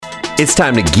It's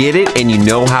time to get it, and you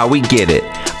know how we get it.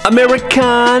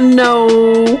 Americano,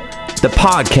 the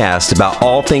podcast about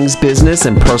all things business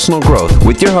and personal growth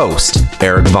with your host,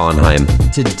 Eric Vonheim.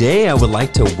 Today, I would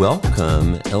like to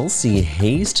welcome Elsie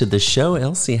Hayes to the show.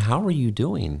 Elsie, how are you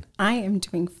doing? I am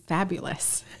doing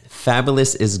fabulous.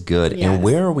 Fabulous is good. Yes. And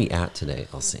where are we at today,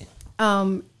 Elsie?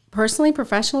 Personally,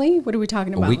 professionally, what are we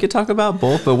talking about? We could talk about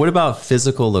both, but what about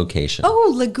physical location?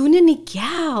 Oh, Laguna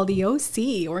Niguel, the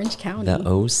OC, Orange County. The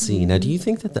OC. Now, do you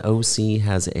think that the OC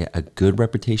has a good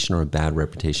reputation or a bad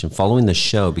reputation following the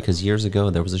show? Because years ago,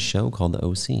 there was a show called the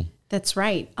OC. That's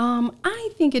right. I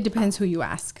think it depends who you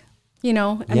ask. You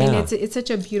know, I mean, it's such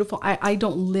a beautiful, I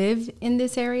don't live in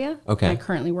this area. Okay. I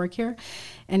currently work here,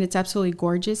 and it's absolutely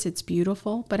gorgeous. It's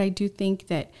beautiful. But I do think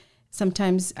that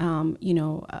sometimes,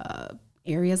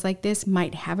 areas like this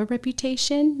might have a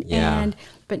reputation. Yeah.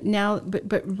 But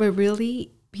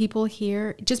really, people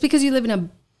here, just because you live in a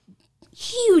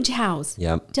huge house,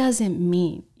 Yep. doesn't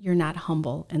mean you're not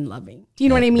humble and loving. Do you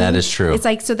know what I mean? That is true. It's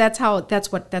like, so that's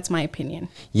my opinion.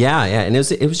 Yeah. And it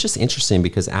was just interesting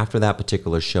because after that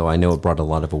particular show, I know it brought a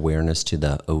lot of awareness to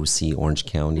the OC, Orange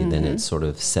County. Then it sort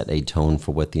of set a tone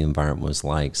for what the environment was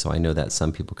like. So I know that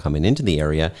some people coming into the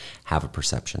area have a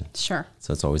perception. Sure.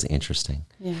 So it's always interesting.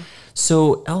 Yeah.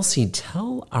 So, Elsie,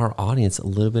 tell our audience a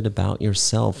little bit about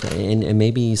yourself and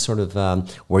maybe sort of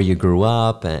where you grew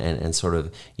up and sort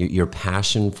of your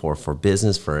passion for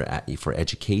business, for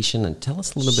education. And tell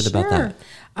us a little bit about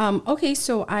that. Okay,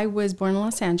 so I was born in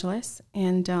Los Angeles.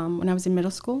 And when I was in middle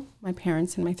school, my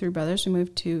parents and my three brothers, we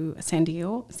moved to San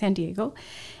Diego.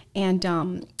 And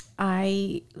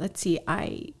I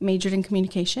majored in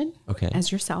communication, Okay.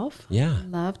 as yourself. Yeah.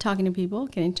 Love talking to people,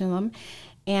 getting to them.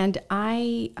 And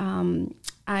I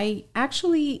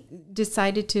actually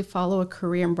decided to follow a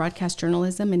career in broadcast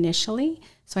journalism initially.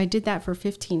 So I did that for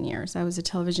 15 years. I was a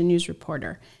television news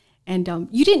reporter. And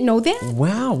you didn't know that?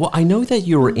 Wow. Well, I know that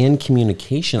you were in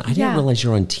communication. I didn't Yeah. realize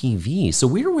you're on TV. So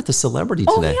we were with a celebrity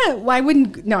today. Oh, yeah. Well, I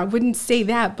wouldn't say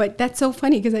that, but that's so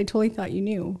funny because I totally thought you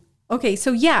knew. Okay,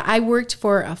 so yeah, I worked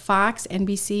for Fox,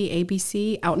 NBC,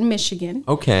 ABC out in Michigan.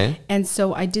 Okay. And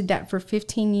so I did that for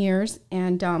 15 years.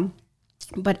 And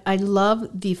but I love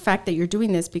the fact that you're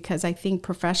doing this because I think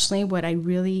professionally what I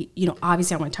really,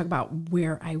 obviously I want to talk about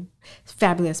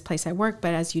fabulous place I work,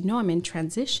 but as you know, I'm in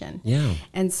transition. Yeah.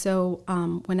 And so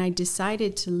when I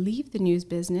decided to leave the news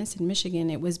business in Michigan,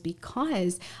 it was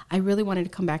because I really wanted to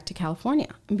come back to California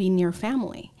and be near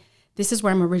family. This is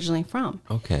where I'm originally from.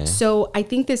 Okay. So I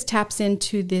think this taps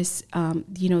into this,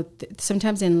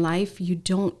 sometimes in life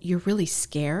you're really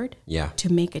scared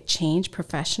to make a change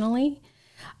professionally.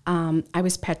 I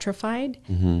was petrified.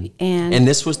 Mm-hmm. And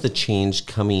this was the change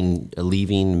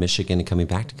leaving Michigan and coming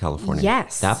back to California.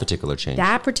 Yes. That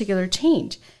particular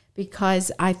change.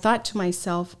 Because I thought to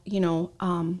myself,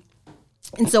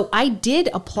 and so I did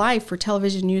apply for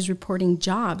television news reporting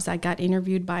jobs. I got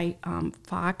interviewed by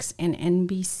Fox and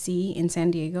NBC in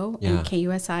San Diego and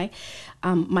KUSI.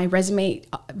 My resume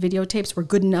videotapes were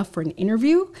good enough for an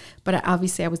interview, but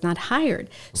obviously I was not hired.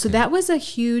 Okay. So that was a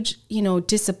huge,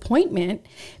 disappointment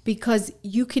because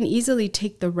you can easily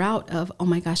take the route of, oh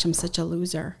my gosh, I'm such a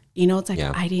loser. It's like,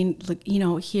 I didn't look,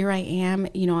 here I am,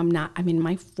 I'm in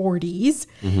my 40s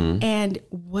and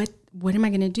what am I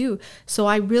going to do? So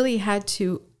I really had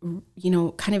to,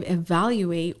 kind of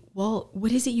evaluate, well,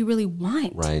 what is it you really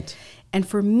want? Right. And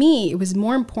for me, it was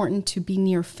more important to be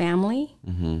near family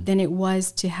than it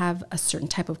was to have a certain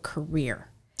type of career.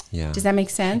 Yeah. Does that make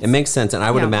sense? It makes sense. And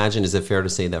I would imagine, is it fair to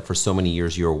say that for so many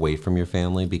years you're away from your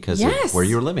family because of where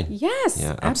you're living? Yes,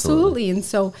 yeah, absolutely. And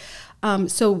so,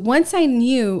 once I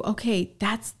knew, okay,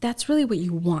 that's really what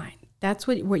you want. That's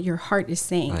what your heart is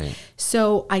saying. Right.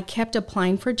 So I kept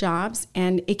applying for jobs,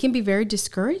 and it can be very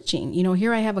discouraging.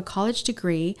 Here I have a college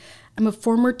degree. I'm a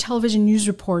former television news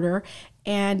reporter,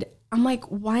 and I'm like,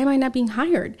 why am I not being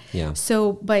hired? Yeah.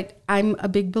 So, but I'm a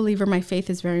big believer. My faith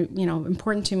is very,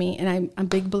 important to me, and I'm a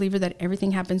big believer that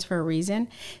everything happens for a reason.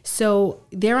 So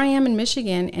there I am in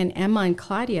Michigan, and Emma and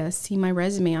Claudia see my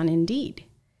resume on Indeed.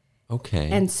 Okay.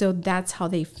 And so that's how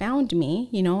they found me.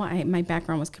 My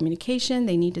background was communication.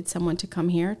 They needed someone to come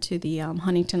here to the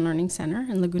Huntington Learning Center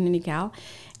in Laguna Niguel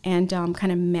and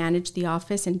kind of manage the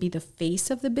office and be the face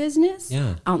of the business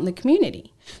out in the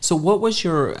community. So what was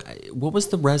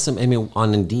the resume? I mean,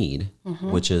 on Indeed,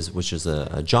 which is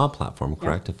a job platform,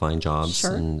 correct, to find jobs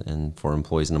and for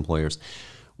employees and employers.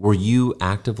 Were you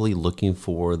actively looking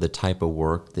for the type of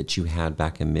work that you had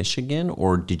back in Michigan,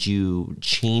 or did you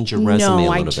change your resume a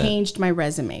little bit? No, I changed my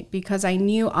resume because I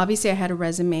knew, obviously I had a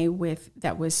resume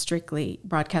that was strictly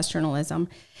broadcast journalism.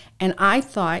 And I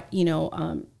thought,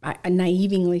 I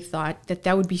naively thought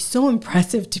that would be so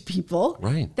impressive to people,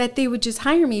 right, that they would just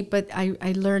hire me. But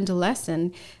I learned a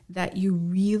lesson that you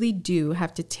really do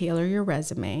have to tailor your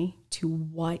resume to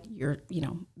what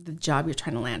the job you're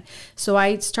trying to land. So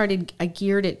I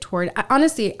geared it toward,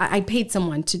 honestly, I paid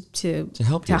someone to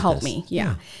help me.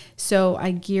 Yeah. So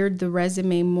I geared the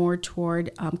resume more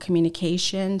toward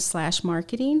communication /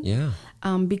 marketing. Yeah.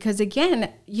 Because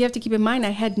again, you have to keep in mind, I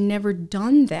had never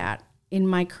done that in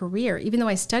my career. Even though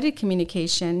I studied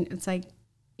communication, it's like,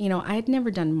 I had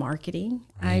never done marketing.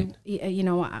 Right.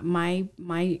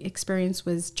 My experience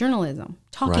was journalism,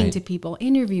 talking to people,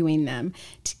 interviewing them,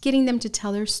 getting them to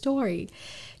tell their story.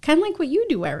 Kind of like what you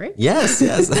do, Eric. Yes.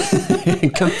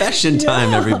 Confession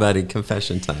time, everybody.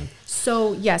 Confession time.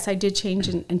 So yes, I did change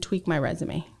and tweak my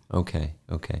resume. Okay.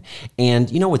 And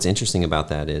what's interesting about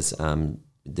that is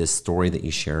this story that you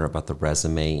share about the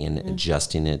resume and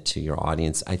adjusting it to your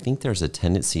audience. I think there's a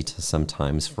tendency to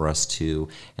sometimes for us to,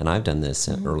 and I've done this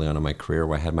early on in my career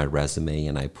where I had my resume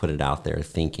and I put it out there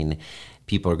thinking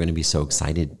people are going to be so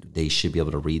excited they should be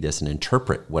able to read this and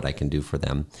interpret what I can do for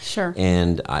them. Sure.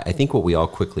 And I think what we all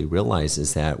quickly realize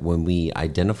is that when we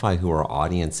identify who our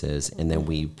audience is and then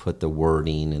we put the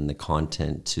wording and the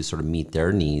content to sort of meet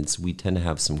their needs, we tend to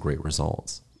have some great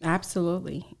results.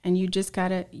 Absolutely. And you just got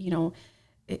to,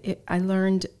 I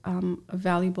learned a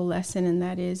valuable lesson, and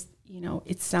that is,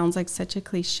 it sounds like such a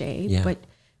cliche, but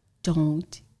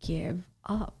don't give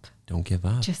up. Don't give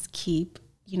up. Just keep,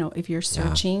 if you're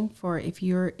searching if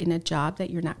you're in a job that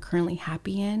you're not currently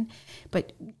happy in,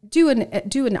 but do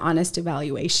an honest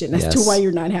evaluation as to why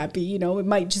you're not happy. It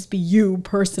might just be you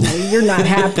personally. You're not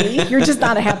happy. You're just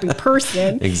not a happy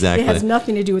person. Exactly. It has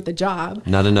nothing to do with the job.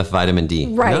 Not enough vitamin D.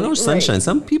 Right. Not enough sunshine. Right.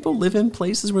 Some people live in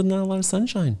places where there's not a lot of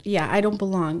sunshine. Yeah, I don't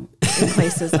belong in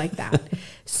places like that.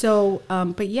 So,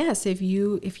 but yes, if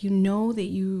you know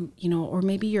that or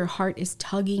maybe your heart is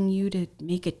tugging you to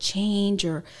make a change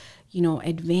or,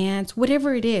 advance,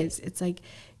 whatever it is, it's like,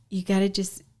 you got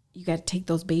to take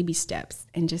those baby steps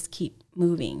and just keep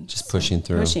moving. Just pushing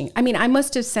through. I mean, I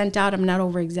must have sent out, I'm not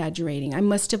over exaggerating, I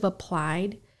must have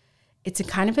applied. It's a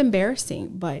kind of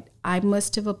embarrassing, but I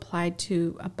must have applied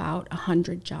to about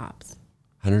 100 jobs.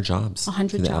 100 jobs. 100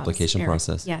 through the jobs, application Eric.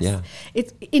 process. Yes. Yeah.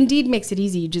 It Indeed makes it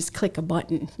easy. You just click a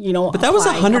button, But that was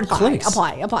 100 clicks.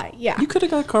 Apply. Yeah. You could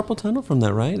have got carpal tunnel from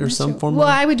that, right? Or That's some true. form Well,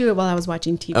 of... I would do it while I was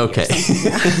watching TV. Okay.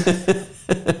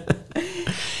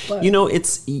 But,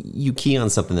 it's you key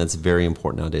on something that's very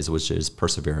important nowadays, which is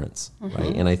perseverance,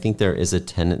 right? And I think there is a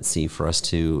tendency for us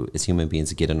to, as human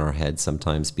beings, get in our heads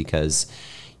sometimes because,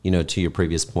 to your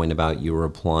previous point about you were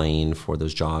applying for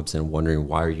those jobs and wondering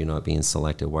why are you not being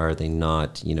selected? Why are they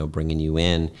not, bringing you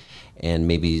in? And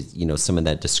maybe, some of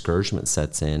that discouragement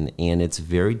sets in. And it's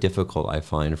very difficult, I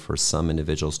find, for some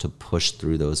individuals to push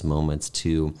through those moments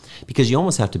because you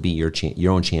almost have to be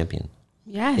your own champion.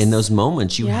 Yes. In those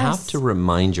moments, you have to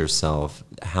remind yourself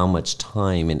how much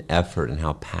time and effort and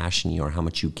how passionate you are, how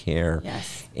much you care.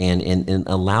 Yes. And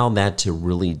allow that to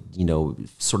really,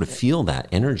 sort of feel that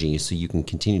energy so you can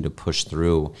continue to push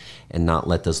through and not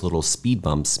let those little speed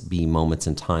bumps be moments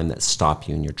in time that stop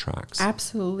you in your tracks.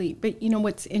 Absolutely. But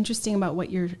what's interesting about what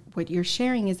you're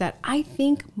sharing is that I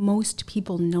think most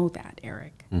people know that,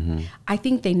 Eric. Mm-hmm. I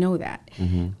think they know that.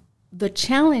 Mm-hmm. The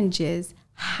challenge is,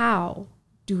 how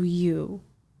do you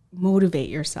motivate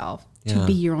yourself to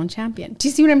be your own champion? Do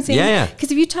you see what I'm saying? Yeah.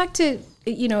 Because if you talk to,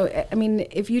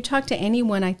 if you talk to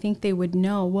anyone, I think they would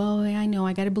know, well, I know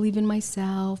I got to believe in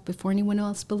myself before anyone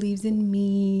else believes in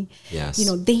me. Yes.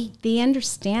 They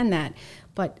understand that.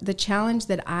 But the challenge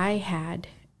that I had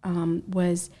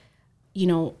was,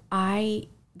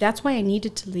 that's why I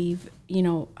needed to leave.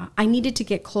 I needed to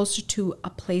get closer to a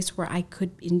place where I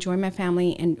could enjoy my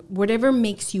family, and whatever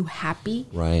makes you happy,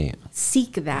 right,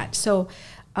 seek that. So,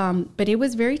 but it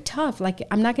was very tough. Like,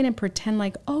 I'm not going to pretend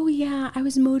like, oh yeah, I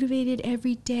was motivated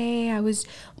every day. I was,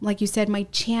 like you said, my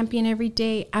champion every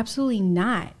day. Absolutely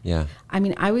not. Yeah. I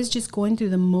mean, I was just going through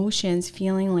the motions,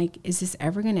 feeling like, is this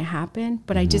ever going to happen?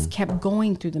 But I just kept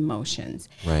going through the motions.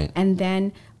 Right. And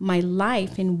then my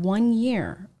life in 1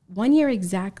 year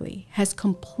exactly, has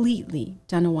completely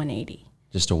done a 180.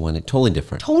 Just totally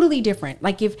different. Totally different.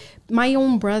 Like, if my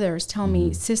own brothers tell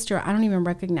me, sister, I don't even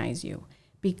recognize you,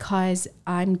 because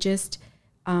I'm just,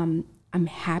 I'm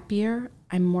happier.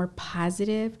 I'm more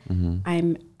positive.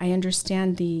 I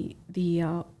understand the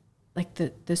like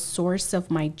the source of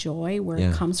my joy, where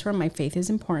it comes from. My faith is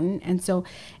important. And so,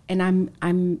 and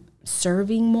I'm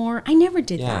serving more. I never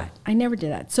did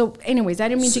that. So anyways, I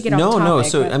didn't mean to get off topic. No.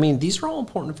 So, I mean, these are all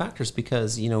important factors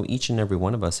because, each and every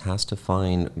one of us has to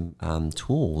find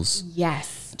tools.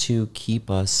 Yes. To keep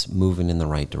us moving in the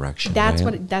right direction.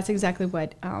 That's exactly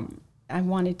what, I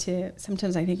wanted to.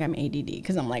 Sometimes I think I'm ADD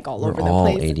because I'm like all over the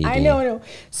place. ADD. I know.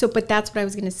 So, but that's what I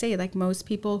was going to say. Like most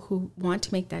people who want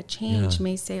to make that change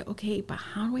may say, okay, but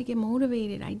how do I get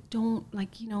motivated? I don't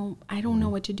I don't know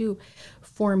what to do.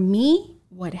 For me,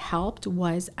 what helped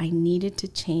was I needed to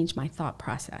change my thought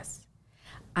process.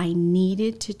 I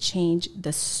needed to change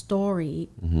the story.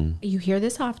 Mm-hmm. You hear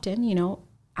this often,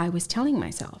 I was telling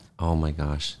myself. Oh my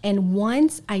gosh. And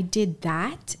once I did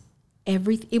that, it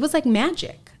was like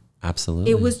magic. Absolutely.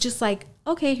 It was just like,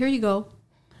 okay, here you go.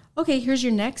 Okay, here's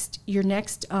your next,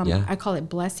 I call it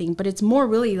blessing, but it's more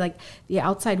really like the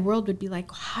outside world would be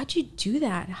like, how'd you do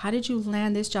that? How did you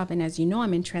land this job? And as you know,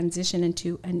 I'm in transition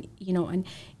into an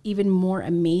even more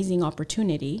amazing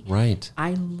opportunity. Right.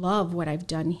 I love what I've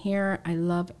done here. I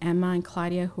love Emma and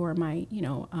Claudia, who are my,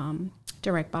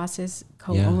 direct bosses,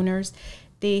 co-owners. Yeah.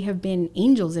 They have been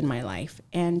angels in my life.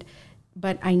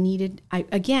 But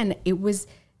it was,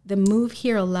 the move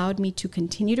here allowed me to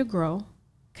continue to grow,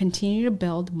 continue to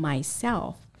build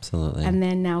myself. Absolutely. And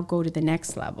then now go to the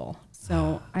next level.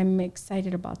 So I'm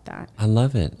excited about that. I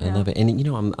love it. Yeah. I love it. And,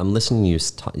 I'm listening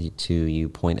to you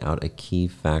point out a key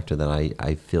factor that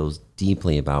I feel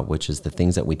deeply about, which is the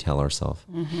things that we tell ourselves.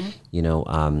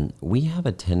 Mm-hmm. We have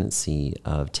a tendency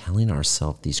of telling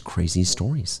ourselves these crazy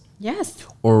stories. Yes.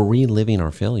 Or reliving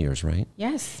our failures, right?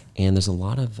 Yes. And there's a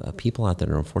lot of people out there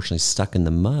that are unfortunately stuck in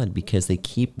the mud because they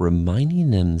keep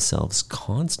reminding themselves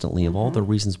constantly of all the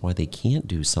reasons why they can't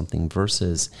do something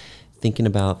versus thinking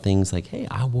about things like, hey,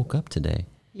 I woke up today.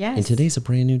 Yes. And today's a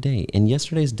brand new day. And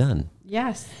yesterday's done.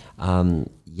 Yes. And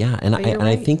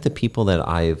I think the people that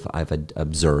I've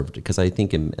observed, because I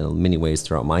think in many ways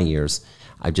throughout my years,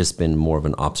 I've just been more of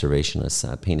an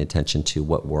observationist, paying attention to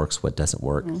what works, what doesn't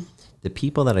work. Mm. The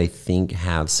people that I think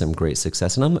have some great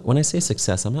success, and when I say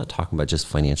success, I'm not talking about just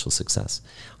financial success.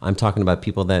 I'm talking about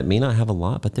people that may not have a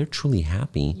lot, but they're truly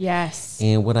happy. Yes.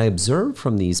 And what I observe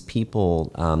from these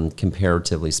people,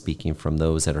 comparatively speaking, from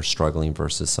those that are struggling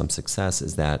versus some success,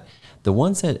 is that the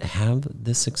ones that have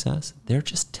this success, they're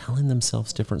just telling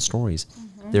themselves different stories. Mm-hmm.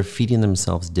 They're feeding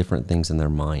themselves different things in their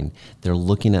mind. They're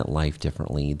looking at life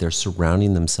differently. They're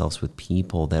surrounding themselves with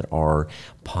people that are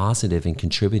positive and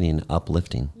contributing,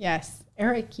 uplifting. Yes.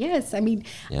 Eric, yes. I mean,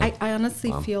 I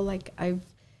honestly feel like I've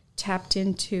tapped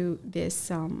into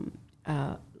this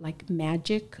like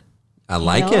magic. I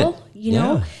like it. You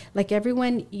know, like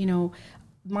everyone,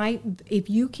 if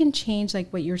you can change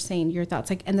like what you're saying, your thoughts,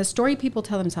 like, and the story people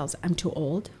tell themselves, I'm too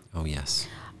old. Oh, yes.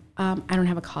 I don't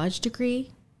have a college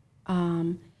degree.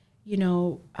 Or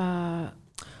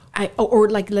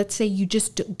like, let's say you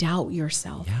just doubt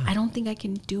yourself. Yeah. I don't think I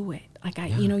can do it. Like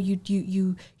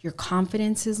your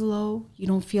confidence is low. You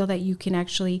don't feel that you can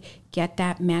actually get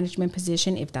that management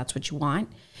position if that's what you want.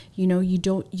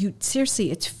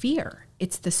 Seriously, it's fear.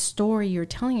 It's the story you're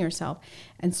telling yourself.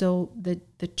 And so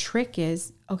the trick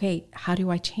is, okay, how do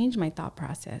I change my thought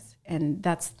process? And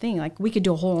that's the thing. Like, we could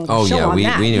do a whole show on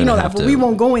that. We know that, but we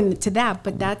won't go into that.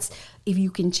 But that's, if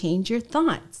you can change your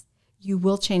thoughts, you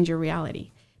will change your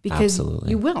reality. Because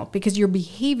Absolutely. You will, because your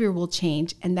behavior will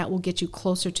change, and that will get you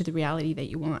closer to the reality that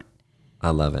you want. I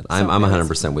love it. I'm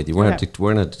 100% with you. We're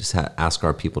going to just ask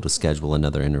our people to schedule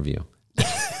another interview.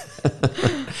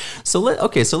 So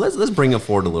let's bring it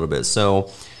forward a little bit.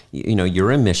 So,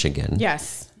 you're in Michigan.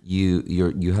 Yes.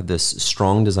 You have this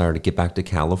strong desire to get back to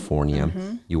California.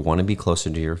 Mm-hmm. You want to be closer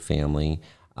to your family.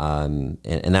 And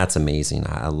that's amazing.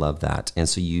 I love that. And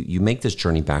so you make this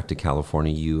journey back to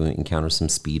California. You encounter some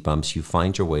speed bumps. You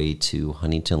find your way to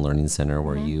Huntington Learning Center,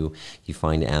 where you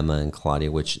find Emma and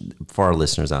Claudia, which, for our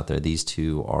listeners out there, these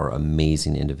two are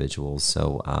amazing individuals.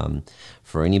 So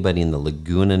for anybody in the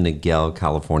Laguna Niguel,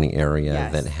 California area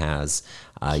that has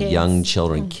young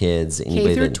children, kids,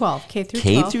 anybody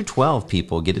K through 12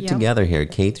 people, get it together here.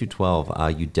 K through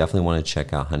 12, you definitely want to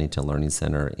check out Huntington Learning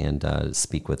Center and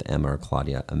speak with Emma or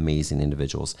Claudia, amazing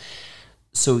individuals.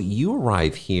 So you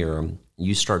arrive here,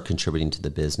 you start contributing to the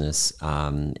business,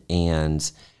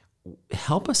 and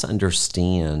help us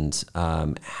understand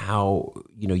how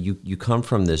you come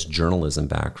from this journalism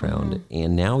background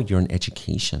and now you're in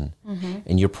education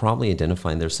and you're probably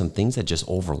identifying there's some things that just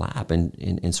overlap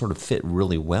and sort of fit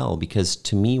really well, because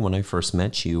to me, when I first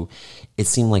met you, it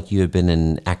seemed like you had been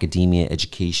in academia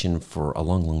education for a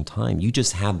long, long time. You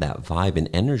just have that vibe and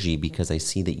energy because I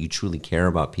see that you truly care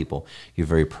about people. You're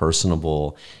very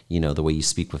personable, the way you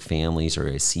speak with families, or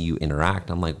I see you interact.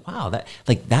 I'm like, wow,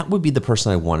 that would be the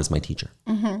person I want as my teacher.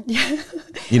 Yes.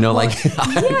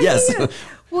 Yeah.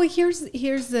 Well, here's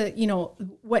the,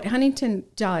 what Huntington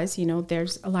does,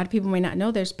 there's a lot of people may not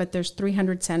know this, but there's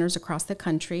 300 centers across the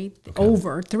country,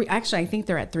 I think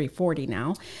they're at 340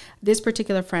 now. This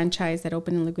particular franchise that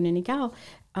opened in Laguna Niguel,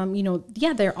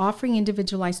 they're offering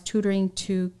individualized tutoring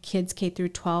to kids K through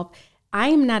 12. I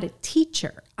am not a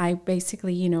teacher. I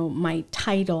basically, my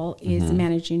title is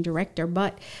managing director,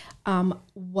 but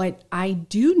what I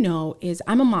do know is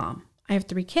I'm a mom. I have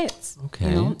 3 kids,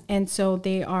 and so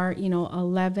they are,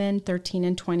 11, 13,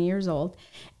 and 20 years old.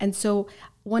 And so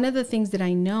one of the things that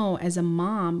I know as a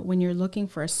mom, when you're looking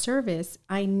for a service,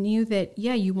 I knew that,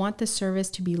 you want the service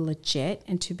to be legit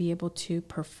and to be able to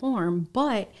perform,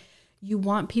 but you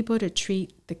want people to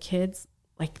treat the kids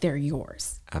like they're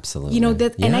yours. Absolutely.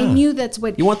 And I knew that's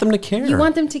what... You want them to care. You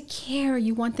want them to care.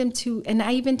 You want them to... And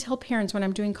I even tell parents when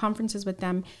I'm doing conferences with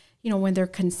them, when they're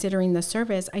considering the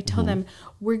service, I tell them,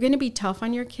 we're going to be tough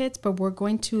on your kids, but we're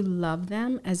going to love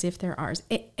them as if they're ours.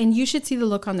 And you should see the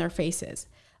look on their faces.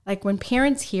 Like when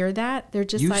parents hear that, they're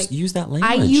just use that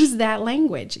language. I use that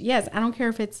language. Yes. I don't care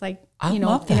if it's like,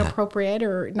 love that. Inappropriate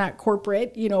or not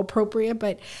corporate, appropriate,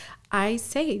 but I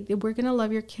say that we're going to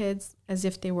love your kids as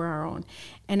if they were our own.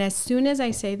 And as soon as I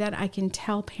say that, I can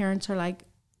tell parents are like,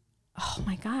 oh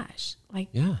my gosh,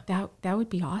 that would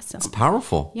be awesome. It's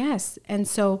powerful. Yes. And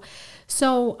so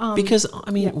because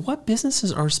what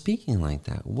businesses are speaking like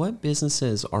that? What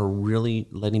businesses are really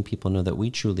letting people know that we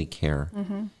truly care?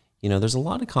 There's a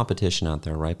lot of competition out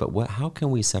there, right? But how can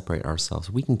we separate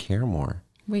ourselves? We can care more.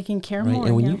 We can care right? more.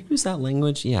 And when you use that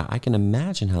language, I can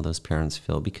imagine how those parents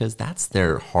feel, because that's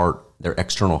their heart, their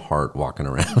external heart walking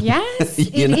around. Yes,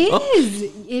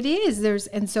 it is.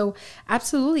 And so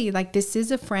absolutely, like this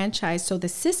is a franchise. So the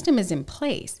system is in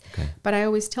place. Okay. But I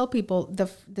always tell people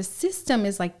the system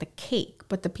is like the cake,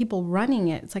 but the people running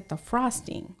it, it's like the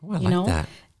frosting. Oh, I like that.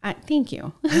 Thank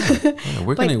you.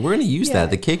 We're gonna use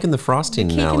that, the cake and the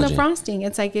frosting analogy. The cake and the frosting.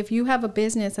 It's like if you have a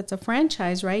business that's a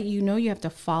franchise, right? You have to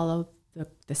follow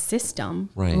the system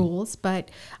rules, but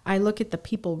I look at the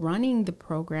people running the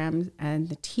programs and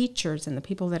the teachers and the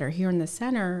people that are here in the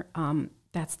center.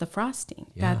 That's the frosting.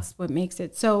 Yeah. That's what makes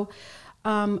it. So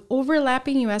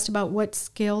overlapping, you asked about what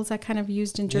skills I kind of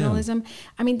used in journalism. Yeah.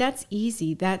 I mean, that's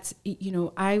easy. That's,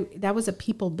 that was a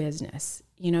people business.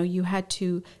 You had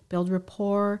to build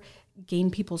rapport,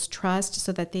 gain people's trust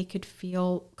so that they could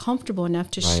feel comfortable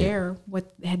enough to share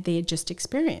what they had just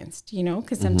experienced,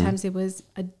 because sometimes it was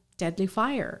a deadly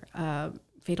fire,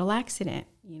 fatal accident,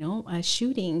 a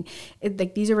shooting.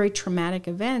 These are very traumatic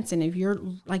events. And if you're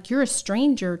a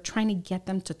stranger trying to get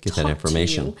them to get talk that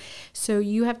information to you, so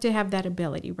you have to have that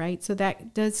ability, right? So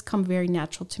that does come very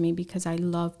natural to me because I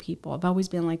love people. I've always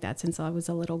been like that since I was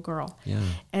a little girl. Yeah.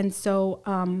 And so,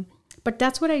 but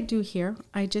that's what I do here.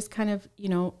 I just kind of,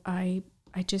 I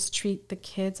just treat the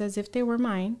kids as if they were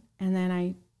mine. And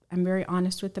then I'm very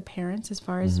honest with the parents as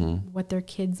far as what their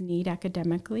kids need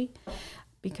academically,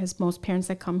 because most parents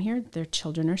that come here, their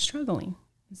children are struggling.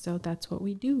 So that's what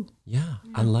we do. Yeah,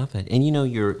 I love it. And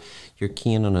you're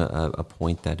keying on a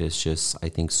point that is just, I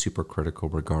think, super critical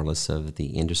regardless of the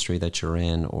industry that you're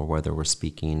in or whether we're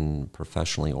speaking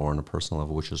professionally or on a personal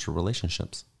level, which is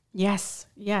relationships. Yes.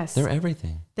 They're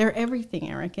everything. They're everything,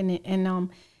 Eric.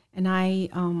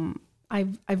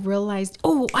 I've realized,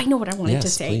 I know what I wanted to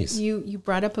say. Please. You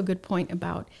brought up a good point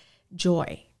about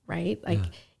joy, right? Like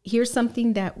here's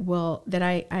something that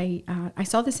I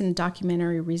saw this in a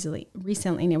documentary recently,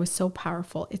 and it was so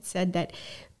powerful. It said that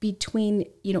between,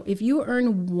 if you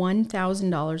earn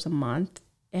 $1,000 a month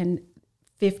and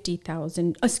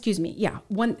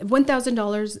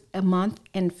 $1,000 a month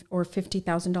or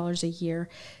 $50,000 a year,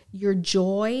 your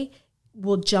joy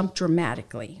will jump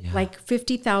dramatically, like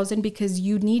 50,000, because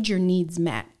you need your needs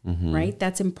met, right?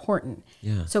 That's important.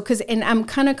 Yeah. So, and I'm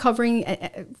kind of covering,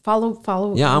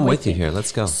 follow. Yeah, I'm with you here.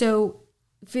 Let's go. So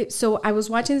I was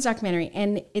watching this documentary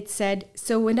and it said,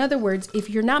 so in other words, if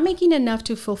you're not making enough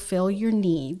to fulfill your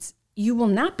needs, you will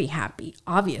not be happy,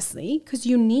 obviously, because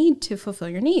you need to fulfill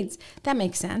your needs. That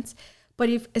makes sense. But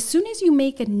as soon as you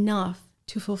make enough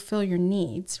to fulfill your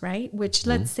needs, right? Which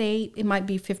let's say it might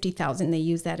be 50,000. They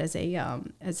use that as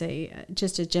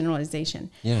just a generalization.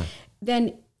 Yeah.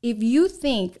 Then if you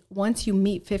think once you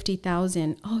meet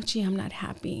 50,000, oh, gee, I'm not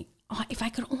happy. Oh, if I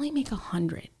could only make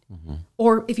 100. Mm-hmm.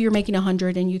 Or if you're making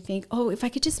 100 and you think, oh, if I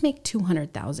could just make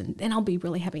 200,000, then I'll be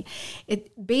really happy.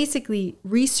 It basically,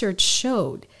 research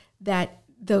showed that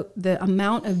the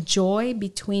amount of joy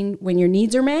between when your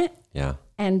needs are met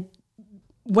and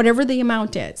whatever the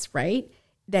amount is, right?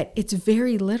 That it's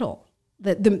very little.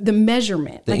 The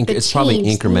measurement, it's probably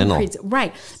incremental,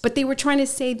 right? But they were trying to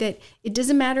say that it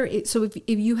doesn't matter. So if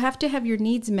you have to have your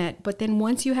needs met, but then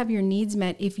once you have your needs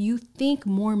met, if you think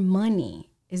more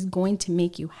money is going to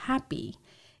make you happy,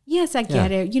 yes, I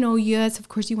get it. Yes, of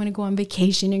course you want to go on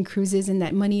vacation and cruises, and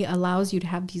that money allows you to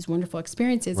have these wonderful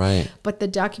experiences. Right. But the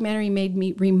documentary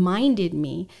reminded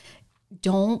me,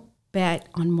 don't bet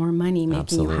on more money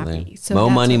making you happy. So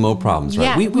more money, more problems,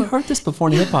 right? Yeah, we heard this before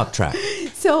in a hip-hop track.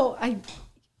 So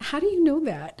how do you know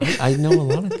that? I know a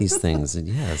lot of these things,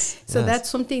 yes. So that's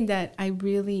something that I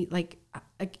really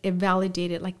it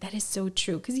validated, that is so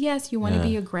true. Because yes, you want to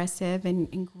be aggressive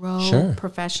and grow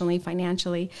professionally,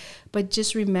 financially, but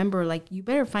just remember, you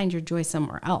better find your joy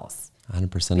somewhere else.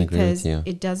 100% agree with you.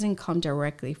 It doesn't come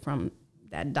directly from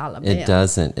that dollar bill. It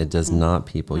doesn't. It does not,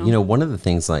 people. No. One of the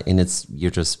things, and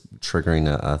you're just triggering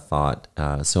a thought.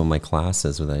 So in my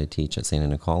classes that I teach at St.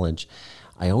 Anna College,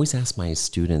 I always ask my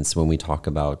students when we talk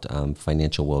about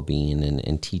financial well-being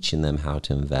and teaching them how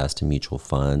to invest in mutual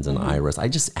funds and IRAs, I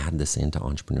just add this into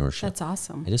entrepreneurship. That's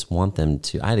awesome. I just want them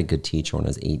to, I had a good teacher when I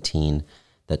was 18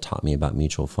 that taught me about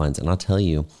mutual funds. And I'll tell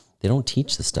you, they don't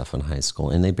teach this stuff in high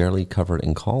school, and they barely cover it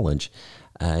in college.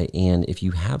 And if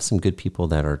you have some good people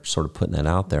that are sort of putting that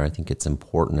out there, I think it's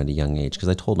important at a young age, because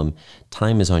I told them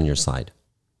time is on your side.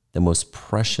 The most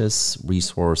precious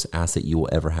resource asset you will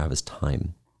ever have is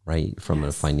time, right? From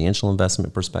a financial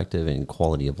investment perspective and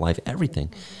quality of life,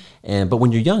 everything. But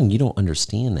when you're young, you don't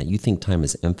understand that. You think time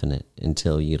is infinite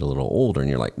until you get a little older and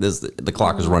you're like, the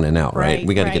clock is running out, right?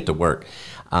 We got to get to work.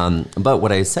 But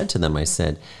what I said to them, I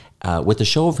said, with a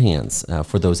show of hands,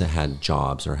 for those that had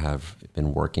jobs or have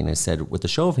been working, I said, with a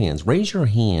show of hands, raise your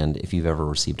hand if you've ever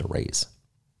received a raise.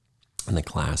 In the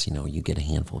class, you get a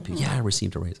handful of people. Yeah, I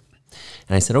received a raise.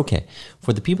 And I said, okay,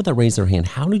 for the people that raised their hand,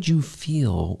 how did you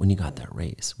feel when you got that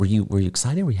raise? Were you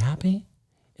excited? Were you happy?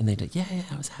 And they did, yeah,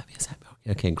 I was happy.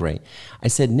 Okay, great. I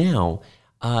said, now,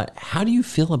 how do you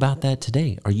feel about that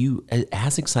today? Are you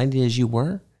as excited as you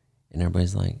were? And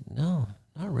everybody's like, no,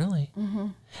 not really. Mm-hmm.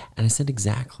 And I said,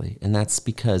 exactly. And that's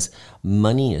because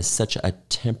money is such a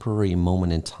temporary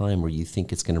moment in time where you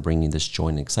think it's going to bring you this joy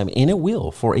and excitement. And it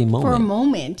will for a moment. For a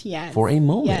moment, yes. For a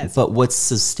moment. Yes. But what's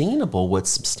sustainable, what's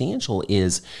substantial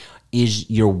is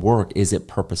your work, is it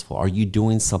purposeful? Are you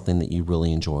doing something that you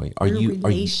really enjoy? Are you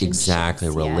exactly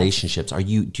relationships? Do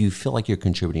you feel like you're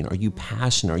contributing? Are you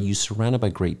passionate? Are you surrounded by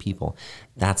great people?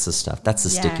 That's the stuff. That's the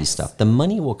sticky stuff. The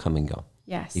money will come and go.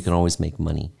 Yes. You can always make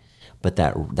money. But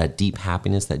that deep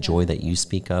happiness, that joy that you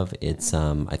speak of, it's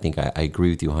I think I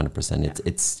agree with you 100%.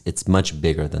 It's much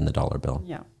bigger than the dollar bill.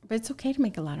 Yeah. But it's okay to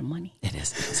make a lot of money. It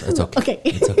is. It's okay. Okay.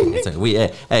 It's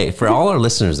okay. Hey, for all our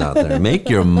listeners out there, make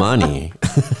your money,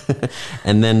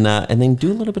 and then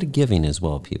do a little bit of giving as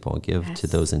well. People give to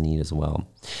those in need as well.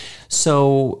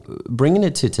 So, bringing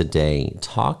it to today,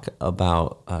 talk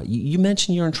about. You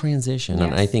mentioned you're in transition,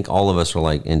 and I think all of us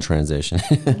are in transition.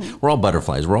 Mm-hmm. We're all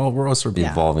butterflies. We're all sort of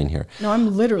evolving here. No,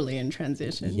 I'm literally in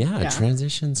transition. Yeah,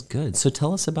 transition's good. So,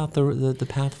 tell us about the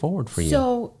path forward for you.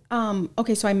 So.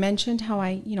 So I mentioned how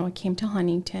I came to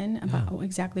Huntington about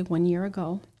exactly 1 year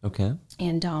ago. Okay.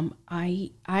 And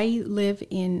I live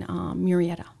in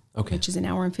Murrieta, which is an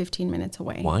hour and 15 minutes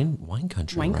away. Wine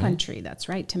country. Wine country, that's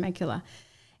right, Temecula.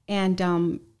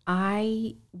 And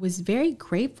I was very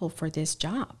grateful for this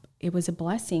job. It was a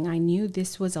blessing. I knew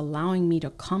this was allowing me to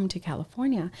come to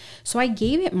California. So I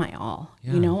gave it my all.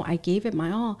 Yeah. I gave it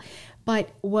my all.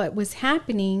 But what was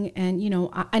happening, and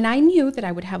I knew that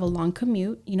I would have a long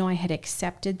commute. I had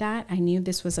accepted that. I knew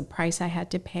this was a price I had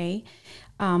to pay.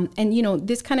 And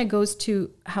this kind of goes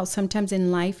to how sometimes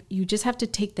in life you just have to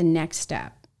take the next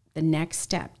step.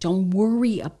 Don't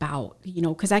worry about,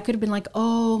 because I could have been like,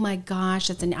 oh my gosh,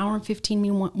 that's an hour and 15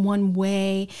 minutes one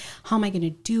way. How am I going to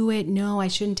do it? No, I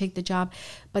shouldn't take the job.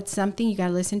 But something, you got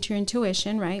to listen to your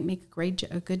intuition, right? Make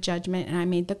a good judgment. And I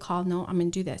made the call. No, I'm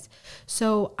going to do this.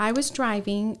 So I was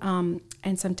driving,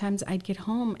 and sometimes I'd get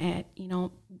home at,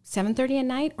 7:30 at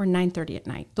night or 9:30 at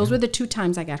night. Those were the two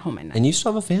times I got home at night. And you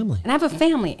still have a family. And I have a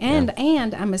family, and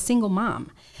I'm a single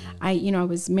mom. I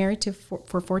was married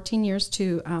for 14 years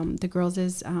to the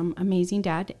girls' amazing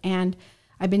dad, and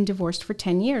I've been divorced for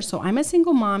 10 years. So I'm a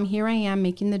single mom. Here I am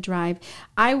making the drive.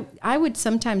 I would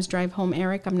sometimes drive home,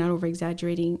 Eric, I'm not over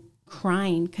exaggerating,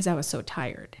 crying because I was so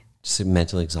tired. Just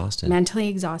mentally exhausted. Mentally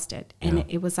exhausted. And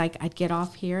it was like I'd get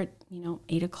off here at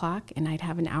 8 o'clock and I'd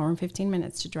have an hour and 15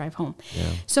 minutes to drive home.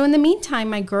 Yeah. So in the meantime,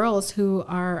 my girls who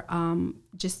are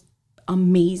just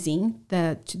amazing.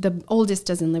 The oldest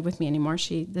doesn't live with me anymore.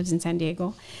 She lives in San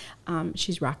Diego.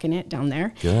 She's rocking it down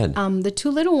there. Good. The two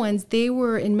little ones, they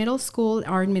were in middle school,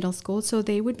 so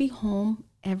they would be home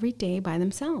every day by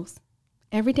themselves.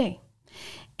 Every day.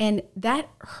 And that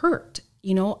hurt.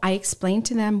 I explained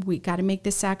to them, we got to make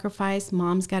this sacrifice.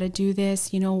 Mom's got to do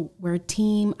this. We're a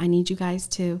team. I need you guys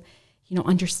to,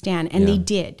 understand. And they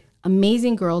did.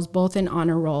 Amazing girls, both in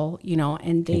honor roll,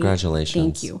 and they. Congratulations.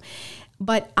 Thank you.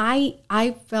 But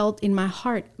I felt in my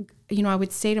heart, I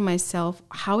would say to myself,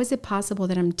 how is it possible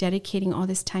that I'm dedicating all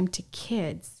this time to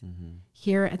kids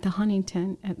here at the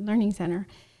Huntington Learning Center,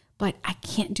 but I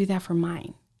can't do that for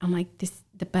mine? I'm like,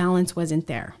 the balance wasn't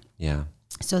there. Yeah.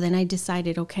 So then I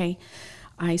decided, okay,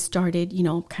 I started,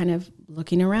 kind of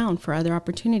looking around for other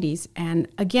opportunities. And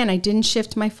again, I didn't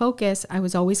shift my focus. I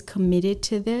was always committed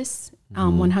to this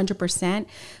 100%.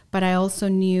 But I also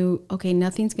knew, okay,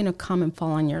 nothing's going to come and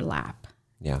fall on your lap.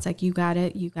 Yeah. It's like, you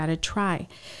gotta try.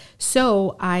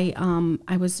 So I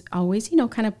was always,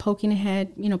 kind of poking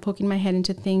my head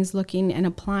into things, looking and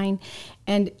applying.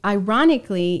 And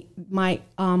ironically,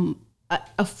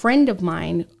 a friend of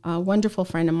mine, a wonderful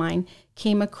friend of mine,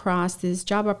 came across this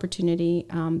job opportunity,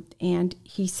 and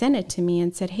he sent it to me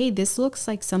and said, hey, this looks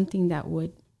like something that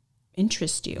would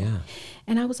interest you. Yeah.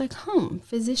 And I was like,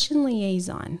 physician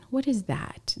liaison, what is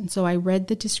that? And so I read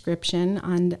the description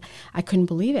and I couldn't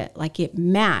believe it. Like, it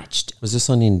matched. Was this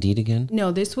on Indeed again?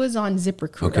 No, this was on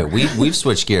ZipRecruiter. Okay, we've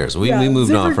switched gears. We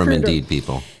moved on from Indeed,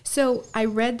 people. So I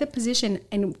read the position,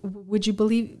 and would you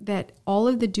believe that all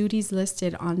of the duties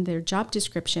listed on their job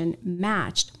description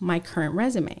matched my current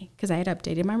resume? Because I had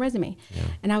updated my resume. Yeah.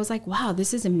 And I was like, wow,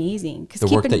 this is amazing. The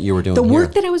work that you were doing The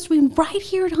work that I was doing right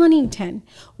here at Huntington,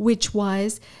 which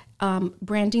was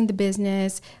branding the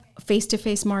business,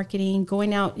 face-to-face marketing,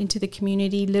 going out into the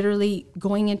community, literally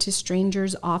going into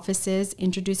strangers' offices,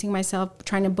 introducing myself,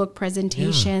 trying to book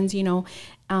presentations,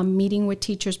 meeting with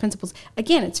teachers, principals.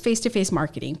 Again, it's face-to-face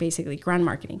marketing, basically, ground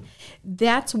marketing.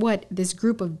 That's what this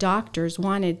group of doctors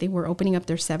wanted. They were opening up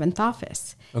their 7th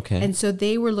office. Okay. And so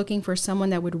they were looking for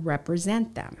someone that would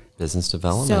represent them. Business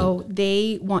development. So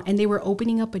they were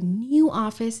opening up a new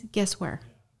office, guess where?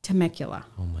 Temecula.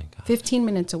 Oh my God. 15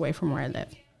 minutes away from where I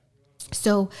live.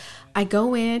 So I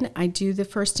go in, I do the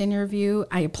first interview.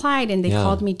 I applied and they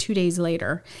called me 2 days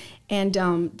later. And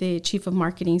the chief of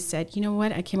marketing said, you know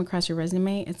what? I came across your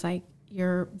resume. It's like,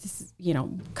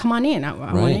 come on in. I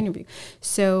want to interview.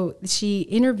 So she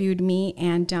interviewed me,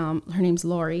 and her name's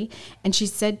Lori. And she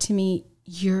said to me,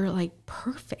 you're like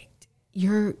perfect.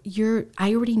 I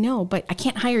already know, but I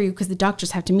can't hire you because the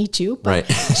doctors have to meet you. But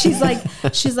she's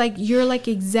like, you're like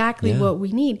exactly what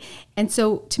we need. And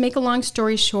so to make a long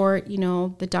story short,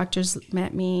 the doctors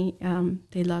met me.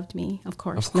 They loved me, of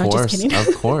course. Not just kidding.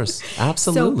 Of course.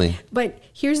 Absolutely. But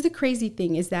here's the crazy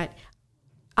thing is that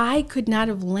I could not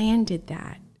have landed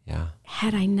that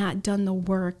had I not done the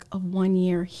work of 1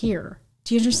 year here.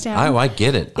 Do you understand? I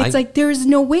get it. It's like, there's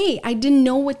no way. I didn't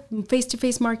know what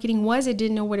face-to-face marketing was. I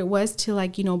didn't know what it was to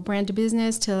brand a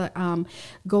business, to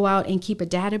go out and keep a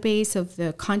database of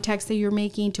the contacts that you're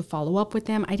making, to follow up with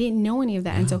them. I didn't know any of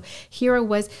that. And so here I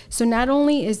was. So not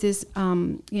only is this,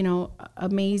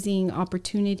 amazing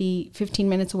opportunity 15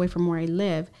 minutes away from where I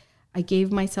live, I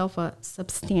gave myself a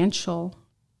substantial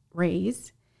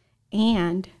raise,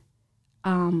 and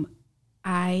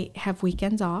I have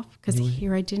weekends off because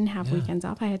here I didn't have weekends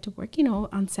off. I had to work,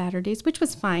 on Saturdays, which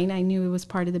was fine. I knew it was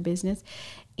part of the business,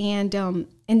 and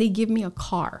they give me a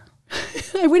car.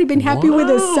 I would have been happy with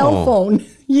a cell phone,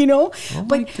 Oh,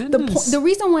 but the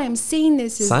reason why I'm saying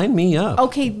this is sign me up.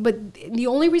 Okay, but the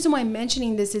only reason why I'm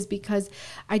mentioning this is because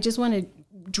I just want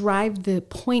to drive the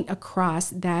point across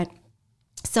that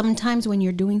sometimes when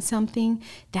you're doing something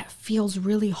that feels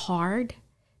really hard,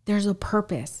 there's a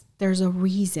purpose. There's a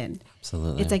reason.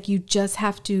 Absolutely. It's like you just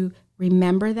have to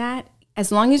remember that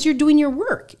as long as you're doing your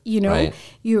work, Right.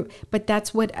 But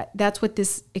that's what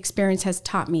this experience has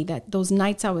taught me, that those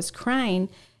nights I was crying,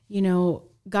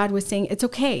 God was saying, it's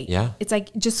okay. Yeah. It's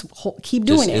like, just keep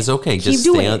doing it. It's okay. Keep just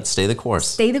doing it. Stay the course.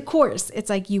 Stay the course. It's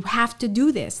like, you have to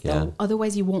do this though.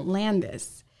 Otherwise you won't land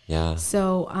this. Yeah.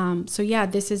 So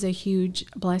this is a huge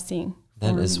blessing.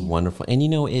 That is wonderful. And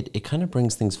it kind of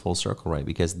brings things full circle, right?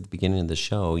 Because at the beginning of the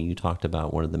show, you talked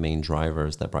about one of the main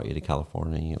drivers that brought you to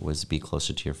California was to be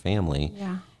closer to your family.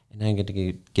 Yeah. And now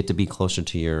you get to be closer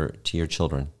to your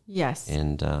children. Yes.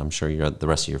 And I'm sure the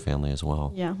rest of your family as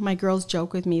well. Yeah. My girls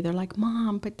joke with me. They're like,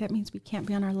 Mom, but that means we can't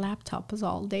be on our laptops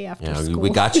all day after school. We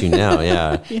got you now.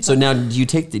 Yeah. Yeah. So now do you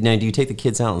take the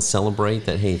kids out and celebrate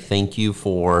that? Hey, thank you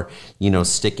for,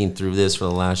 sticking through this for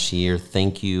the last year.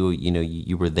 Thank you.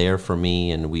 You were there for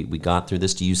me and we got through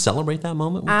this. Do you celebrate that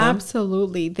moment with them?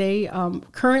 Absolutely. They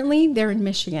currently they're in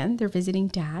Michigan. They're visiting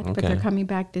Dad, but they're coming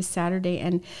back this Saturday.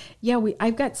 And yeah,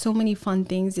 I've got so many fun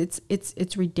things.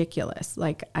 It's ridiculous.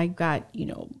 Like I got,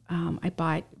 I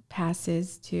bought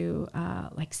passes to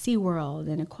like SeaWorld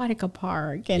and Aquatica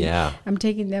Park. And I'm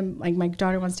taking them, like my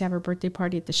daughter wants to have her birthday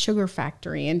party at the Sugar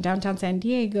Factory in downtown San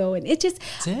Diego. And it just,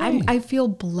 I feel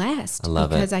blessed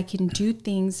because I can do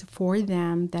things for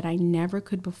them that I never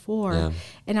could before. Yeah.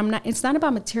 And it's not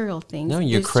about material things. No,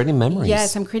 you're creating memories.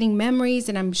 Yes, I'm creating memories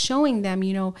and I'm showing them,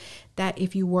 that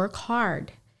if you work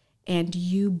hard and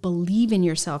you believe in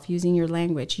yourself using your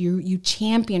language, you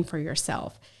champion for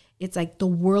yourself. It's like the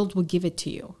world will give it to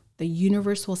you. The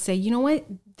universe will say, you know what?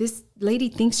 This lady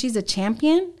thinks she's a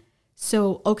champion.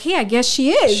 So, okay, I guess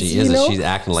she is. She is. She's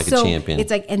acting like a champion.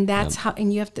 It's like, and that's how,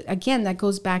 and you have to, again, that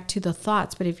goes back to the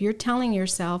thoughts. But if you're telling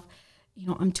yourself,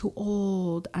 I'm too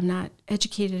old, I'm not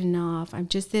educated enough, I'm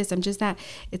just this, I'm just that.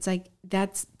 It's like,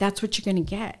 that's what you're going to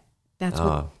get. That's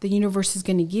what the universe is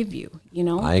going to give you,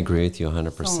 I agree with you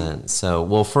 100%. So,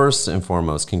 well, first and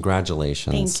foremost,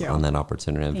 congratulations on that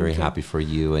opportunity. I'm very happy for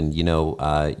you. And,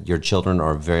 your children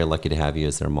are very lucky to have you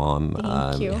as their mom.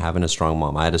 Thank you. Having a strong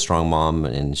mom. I had a strong mom,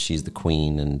 and she's the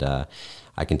queen. And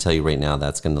I can tell you right now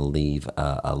that's going to leave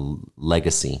a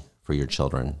legacy for your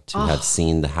children to have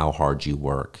seen how hard you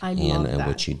work and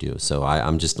what you do. So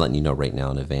I'm just letting you know right now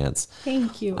in advance.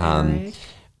 Thank you, Eric.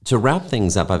 To wrap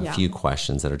things up, I have a few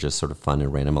questions that are just sort of fun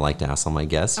and random. I like to ask all my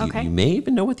guests. Okay. You may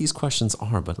even know what these questions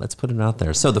are, but let's put it out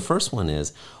there. So the first one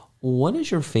is, what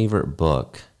is your favorite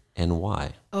book and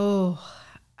why? Oh,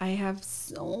 I have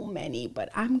so many, but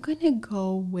I'm going to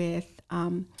go with,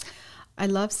 I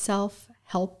love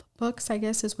self-help books, I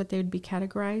guess is what they would be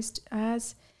categorized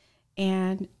as.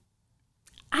 And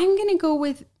I'm going to go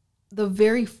with the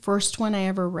very first one I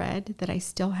ever read that I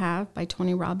still have by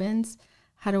Tony Robbins,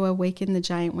 How to Awaken the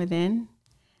Giant Within.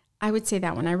 I would say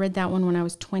that one. I read that one when I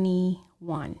was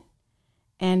 21.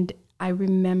 And I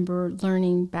remember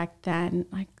learning back then,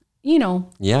 like,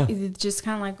 it's just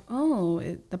kind of like,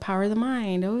 the power of the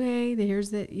mind. Okay,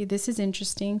 this is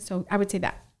interesting. So I would say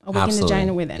that. Awaken the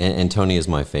Giant Within. And Tony is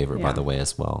my favorite, by the way,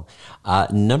 as well.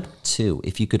 Number 2,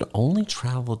 if you could only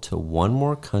travel to one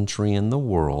more country in the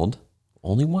world,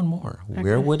 only one more,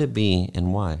 where would it be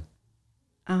and why?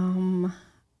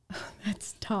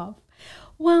 That's tough.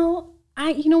 Well,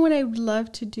 what I would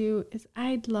love to do is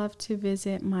I'd love to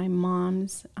visit my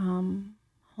mom's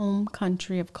home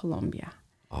country of Colombia.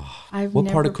 Oh, what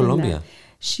part of Colombia? There.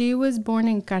 She was born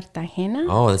in Cartagena.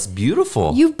 Oh, that's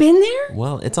beautiful. You've been there?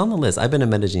 Well, it's on the list. I've been to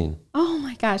Medellin. Oh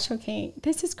my gosh. Okay.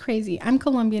 This is crazy. I'm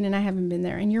Colombian and I haven't been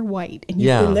there, and you're white and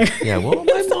you've been there. Yeah. Well,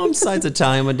 my mom's side's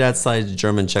Italian, my dad's side's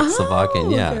German,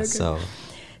 Czechoslovakian. Okay.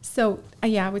 So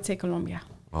I would say Colombia.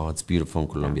 Oh, it's beautiful in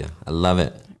Colombia. I love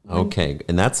it. Okay.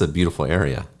 And that's a beautiful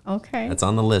area. Okay. That's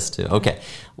on the list too. Okay.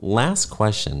 Last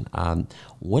question.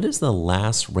 What is the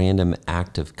last random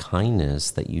act of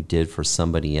kindness that you did for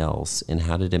somebody else, and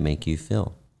how did it make you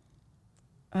feel?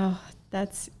 Oh,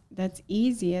 that's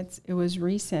easy. It was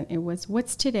recent.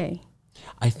 What's today?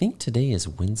 I think today is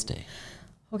Wednesday.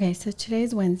 Okay. So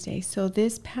today's Wednesday. So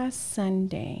this past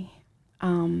Sunday,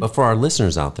 but for our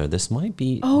listeners out there, this might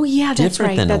be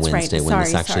different than a Wednesday when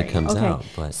this actually comes out.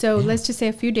 But so let's just say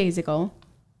a few days ago,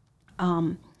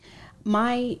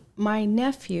 my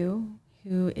nephew,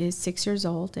 who is 6 years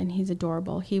old and he's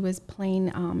adorable, he was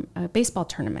playing a baseball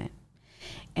tournament,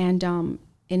 and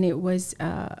it was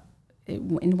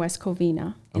in West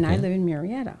Covina, and I live in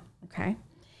Murrieta. Okay.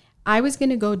 I was going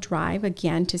to go drive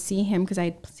again to see him because I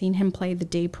had seen him play the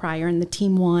day prior and the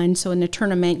team won. So in the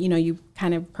tournament, you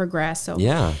kind of progress.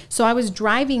 So I was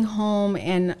driving home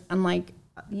and I'm like,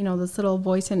 this little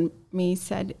voice in me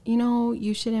said,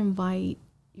 you should invite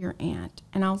your aunt.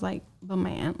 And I was like, but my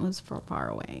aunt lives far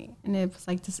away. And it was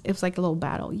like a little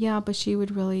battle. Yeah, but she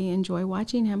would really enjoy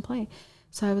watching him play.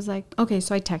 So I was like, okay.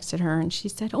 So I texted her and she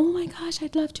said, oh my gosh,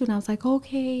 I'd love to. And I was like,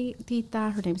 okay,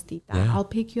 Tita, her name's Tita. Yeah. I'll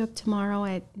pick you up tomorrow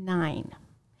at 9.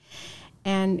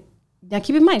 And now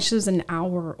keep in mind, she was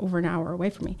over an hour away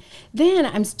from me. Then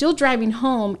I'm still driving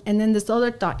home. And then this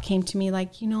other thought came to me, like,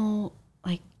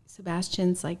 like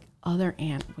Sebastian's other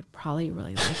aunt would probably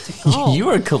really like to go. You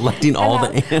are collecting all the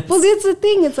ants. Well, that's the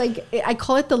thing. It's like, I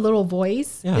call it the little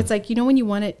voice. Yeah. It's like, when you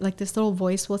want it, like this little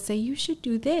voice will say, you should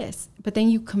do this. But then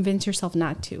you convince yourself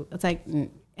not to. It's like,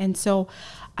 and so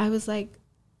I was like,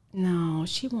 no,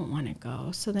 she won't want to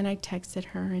go. So then I texted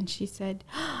her and she said,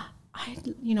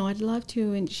 I'd love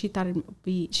to. And she thought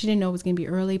she didn't know it was going to be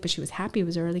early, but she was happy it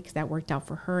was early because that worked out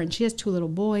for her. And she has 2 little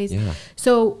boys. Yeah.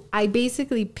 So I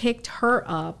basically picked her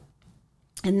up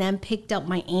and then picked up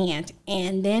my aunt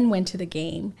and then went to the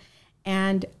game.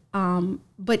 And,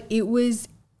 but it was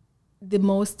the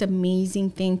most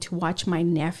amazing thing to watch my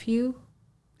nephew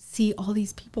see all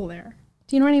these people there.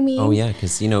 Do you know what I mean? Oh, yeah,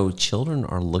 because, children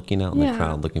are looking out in the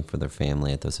crowd looking for their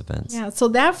family at those events. Yeah, so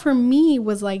that for me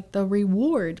was like the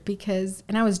reward because,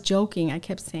 and I was joking, I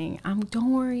kept saying,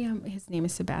 don't worry, his name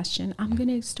is Sebastian. I'm going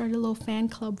to start a little fan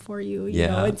club for you, you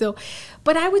know? And so,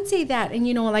 but I would say that, and,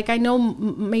 like I know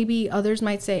maybe others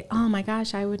might say, oh my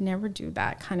gosh, I would never do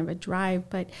that kind of a drive,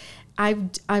 but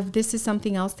this is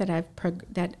something else that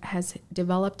that has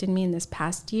developed in me in this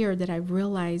past year that I've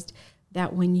realized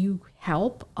that when you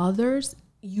help others,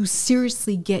 you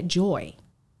seriously get joy.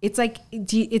 It's like,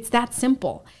 it's that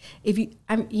simple. If you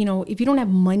don't have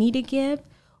money to give,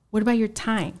 what about your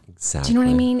time? Exactly. Do you know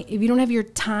what I mean? If you don't have your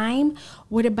time,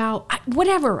 what about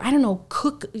whatever? I don't know,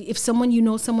 cook. If someone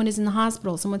is in the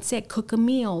hospital, someone's sick, cook a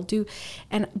meal,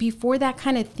 and before that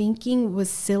kind of thinking was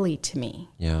silly to me.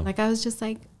 Yeah. Like I was just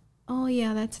like, oh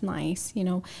yeah, that's nice,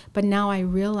 But now I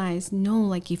realize, no,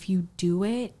 like if you do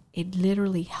it, it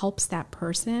literally helps that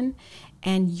person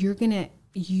and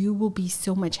you will be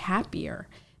so much happier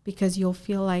because you'll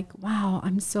feel like, wow,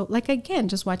 I'm so, like, again,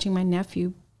 just watching my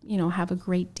nephew, have a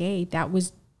great day. That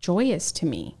was joyous to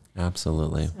me.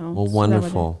 Absolutely. Well,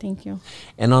 wonderful. Thank you.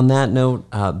 And on that note,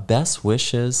 best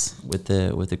wishes with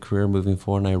the career moving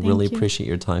forward. And I really appreciate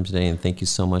your time today. And thank you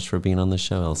so much for being on the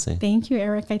show, Elsie. Thank you,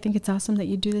 Eric. I think it's awesome that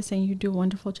you do this and you do a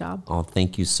wonderful job. Oh,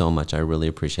 thank you so much. I really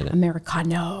appreciate it.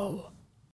 Americano.